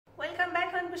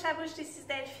bouche à bouche, this is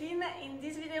Delphine. In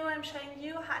this video I'm showing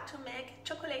you how to make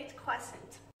chocolate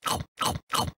croissant.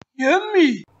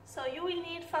 Yummy! So you will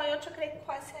need for your chocolate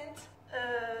croissant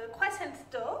croissant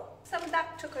dough, some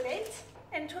dark chocolate,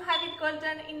 and to have it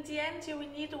golden in the end you will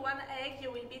need 1 egg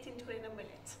you will beat into an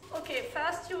omelette. Okay,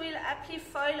 first you will apply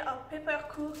foil or paper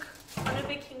cook on a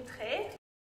baking tray.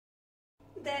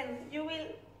 Then you will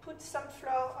put some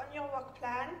flour on your work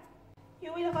plan.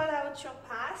 You will roll out your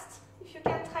past. If you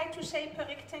can try to shape a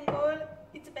rectangle,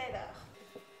 it's better.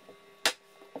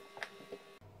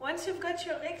 Once you've got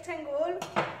your rectangle,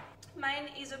 mine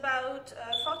is about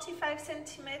 45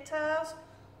 centimeters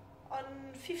on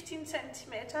 15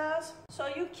 centimeters. So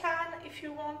you can, if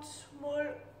you want small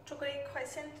chocolate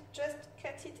croissant, just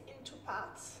cut it into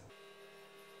parts.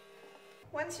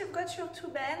 Once you've got your two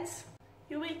bands,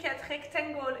 you will cut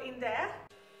rectangle in there.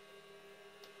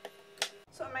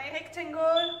 So my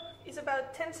rectangle is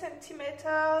about 10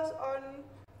 centimeters on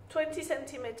 20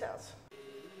 centimeters.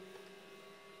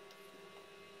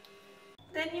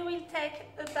 Then you will take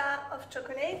a bar of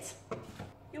chocolate.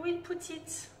 You will put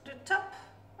it the top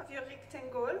of your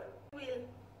rectangle. You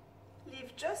will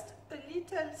leave just a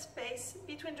little space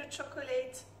between the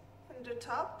chocolate and the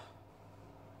top,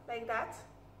 like that.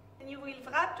 And you will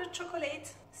wrap the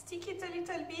chocolate, stick it a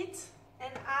little bit,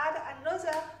 and add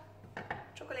another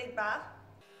chocolate bar.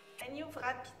 And you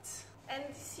wrap it. And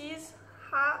this is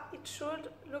how it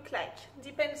should look like.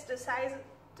 Depends the size,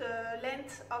 the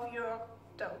length of your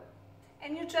dough.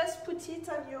 And you just put it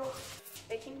on your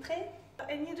baking tray.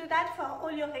 And you do that for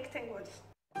all your rectangles.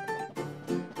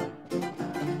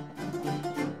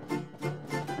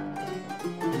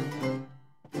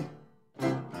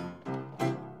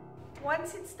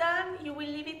 Once it's done, you will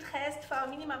leave it rest for a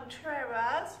minimum 2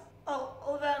 hours or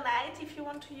overnight if you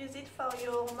want to use it for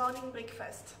your morning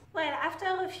breakfast. Well, after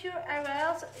a few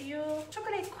hours, your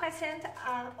chocolate croissants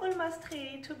are almost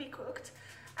ready to be cooked.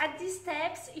 At these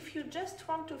steps, if you just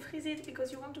want to freeze it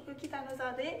because you want to cook it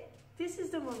another day, this is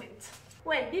the moment.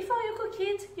 Well, before you cook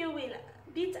it, you will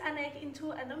beat an egg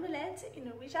into an omelette in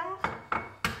a jar.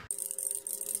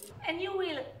 And you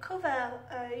will cover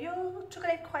your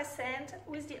chocolate croissant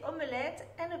with the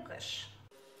omelette and a brush.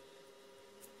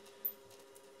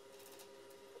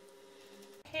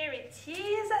 Here it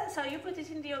is. So you put it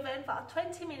in the oven for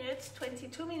 20 minutes,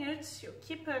 22 minutes. You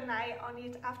keep an eye on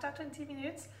it after 20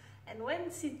 minutes. And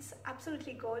once it's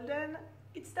absolutely golden,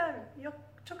 it's done. Your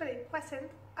chocolate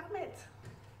croissants are made.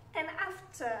 And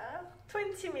after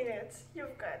 20 minutes,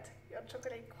 you've got your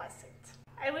chocolate croissant.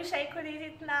 I wish I could eat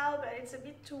it now, but it's a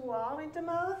bit too warm in the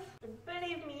mouth. But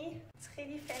believe me, it's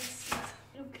really fancy.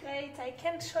 Look great, I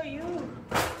can't show you.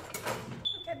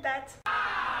 Look at that.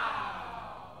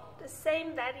 The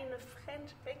same that in a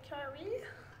French bakery.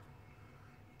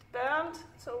 It's burned,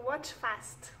 so watch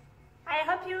fast. I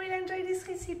hope you will enjoy this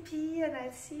recipe and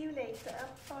I'll see you later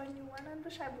for a new one on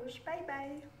Bouche à Bouche. Bye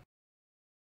bye.